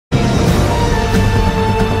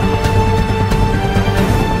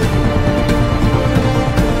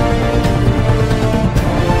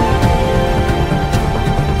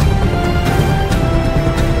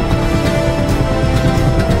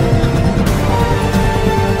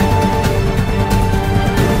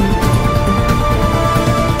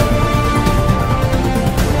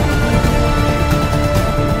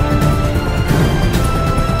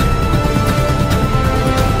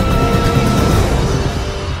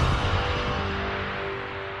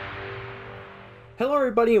Hello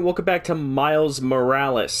everybody and welcome back to Miles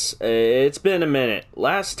Morales. It's been a minute.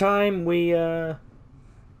 Last time we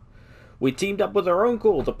teamed up with our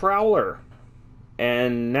uncle, the Prowler.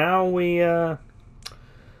 And now we have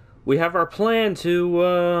our plan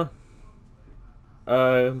to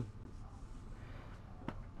I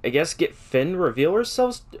guess get Finn to reveal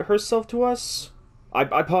herself to us.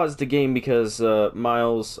 I paused the game because I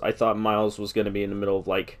thought Miles was going to be in the middle of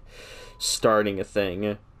like starting a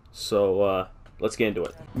thing. So let's get into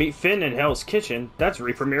it. Meet Finn in Hell's Kitchen. That's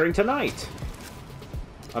re-premiering tonight.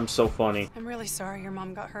 I'm so funny. I'm really sorry your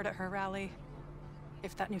mom got hurt at her rally.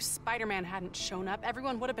 If that new Spider-Man hadn't shown up,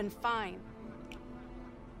 everyone would have been fine.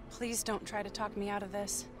 Please don't try to talk me out of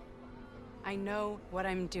this. I know what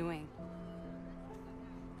I'm doing.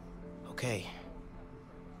 Okay.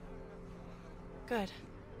 Good.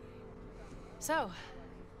 So,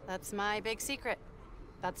 that's my big secret.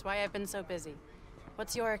 That's why I've been so busy.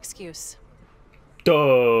 What's your excuse?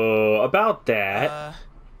 Duh, about that.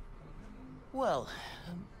 Well,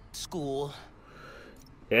 school.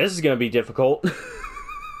 Yeah, this is gonna be difficult.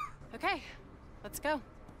 Okay, let's go.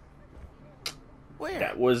 Where?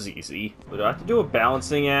 That was easy. Do I have to do a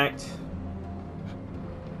balancing act?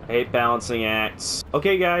 I hate balancing acts.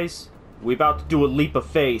 Okay, guys, we about to do a leap of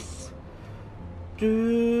faith.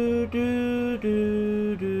 Do do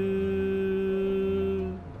do do.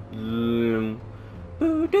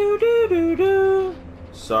 Do do do do do.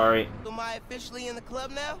 Sorry. Am I officially in the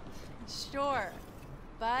club now? Sure,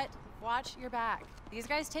 but watch your back. These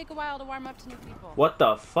guys take a while to warm up to new people. What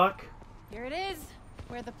the fuck? Here it is,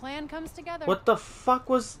 where the plan comes together. What the fuck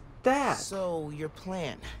was that? So, your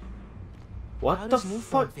plan. What How the does Nuform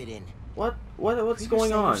fuck? fit in? What's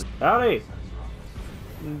going on? Howdy.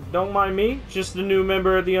 Don't mind me, just a new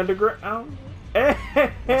member of the underground.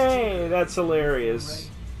 Hey, that's hilarious.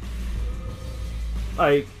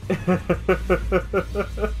 Like, I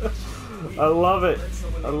love it.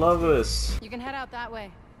 I love this. You can head out that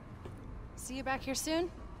way. See you back here soon?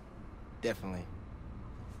 Definitely.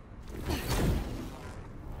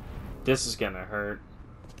 This is gonna hurt.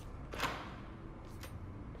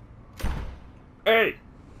 Hey!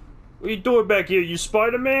 What are you doing back here? You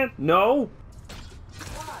Spider-Man? No? I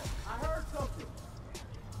heard something.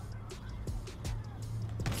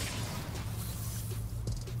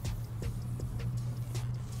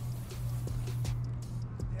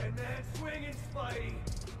 Dead man swinging, Spidey.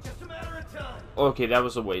 Just a matter of time. Okay, that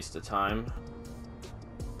was a waste of time.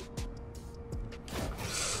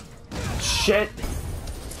 Shit!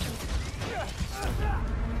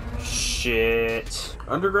 Shit.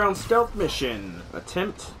 Underground stealth mission.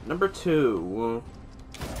 Attempt number 2.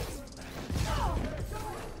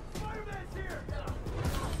 Spider-Man's here.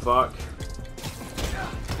 Fuck.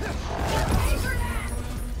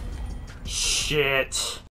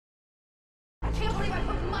 Shit. I can't believe I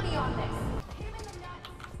put money on this.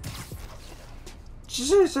 Did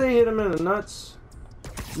you say hit him in the nuts?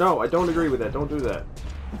 No, I don't agree with that. Don't do that.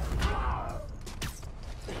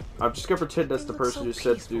 I'm just gonna pretend that's the person who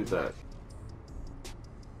said to do that.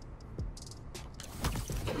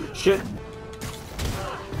 Shit.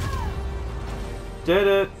 Did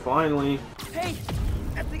it, finally. Hey!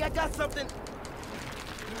 I think I got something!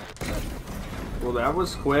 Well, that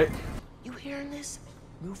was quick. You hearing this?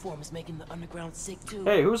 Nuform is making the underground sick too.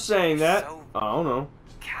 Hey, who's saying that? So I don't know.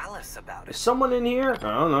 callous about Is it. someone in here? I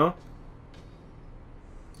don't know.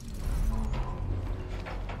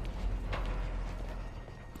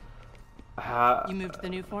 You moved the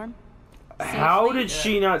new form? How did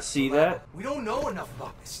she not see that? We don't know enough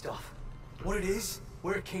about this stuff. What it is,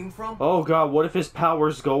 where it came from. Oh god, what if his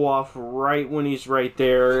powers go off right when he's right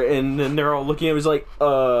there, and then they're all looking at him, he's like,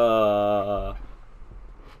 Oh,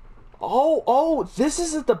 this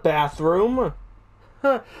isn't the bathroom.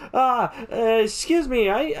 Excuse me,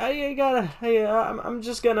 I'm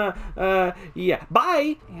just gonna, yeah,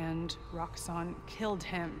 bye! And Roxxon killed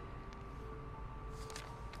him.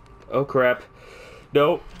 Oh crap.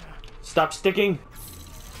 No. Stop sticking.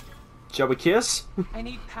 Shall we kiss? I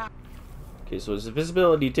need power. Okay, so his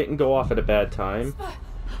invisibility didn't go off at a bad time.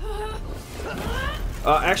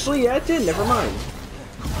 Actually, yeah, it did. Never mind.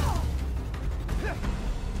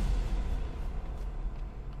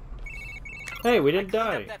 Hey, we didn't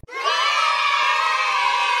die.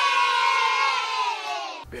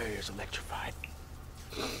 Barrier's electrified.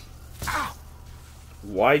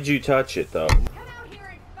 Why'd you touch it, though? Come out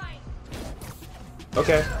here and fight.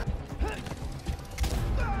 Okay.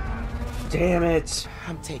 Damn it.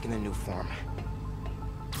 I'm taking the new form.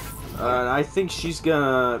 I think she's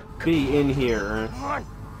gonna be in here. Come on!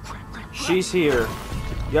 She's here.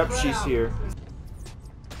 Yep, she's here.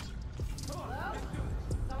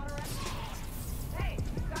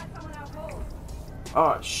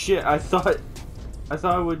 Oh shit! I thought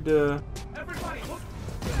I would. Everybody, look.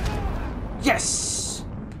 Yes!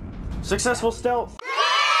 Successful stealth.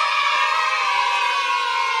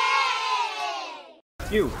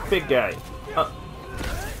 You big guy.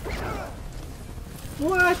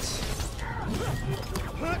 What?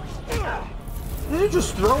 Did he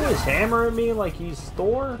just throw his hammer at me like he's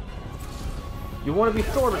Thor? You want to be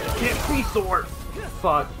Thor, but you can't be Thor.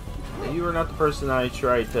 Fuck. You are not the person I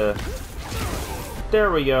tried to.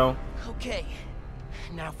 There we go. Okay.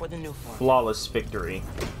 Now for the new form. Flawless victory.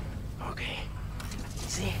 Okay.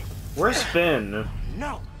 See? Where's Finn?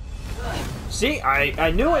 No. See,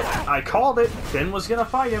 I knew it. I called it. Finn was gonna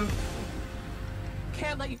fight him.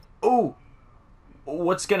 Can't let you. Ooh.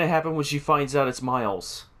 What's gonna happen when she finds out it's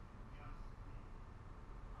Miles?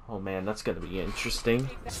 Oh man, that's gonna be interesting.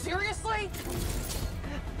 Seriously?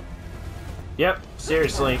 Yep,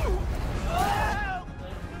 seriously.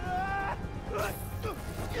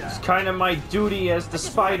 It's kind of my duty as the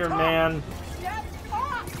Spider-Man. Step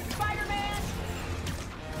off, Spider-Man!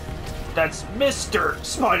 That's Mr.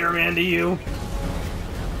 Spider-Man to you.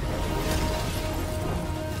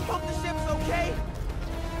 Hope the ship's okay.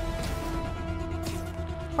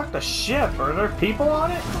 Fuck the ship. Are there people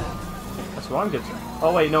on it? That's what I'm good.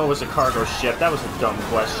 Oh wait, no, it was a cargo ship. That was a dumb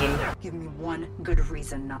question. Give me one good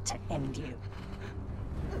reason not to end you.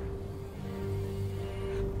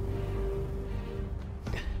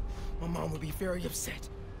 My mom would be very upset.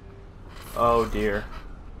 Oh dear.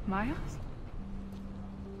 Miles?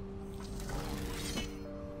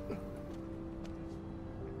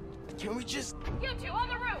 Can we just... You two on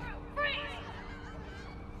the roof! Freeze!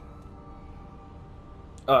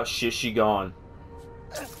 Oh shit, she gone.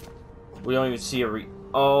 We don't even see a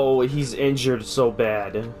Oh, he's injured so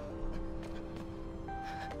bad.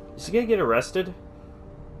 Is he gonna get arrested?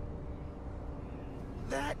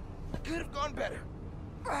 That could have gone better.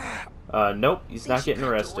 Nope, he's not getting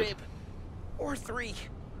Cracked a arrested. rib. Or 3.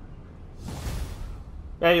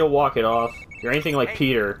 Yeah, you'll walk it off. You're anything like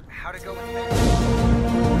Peter. How'd it go with Finn?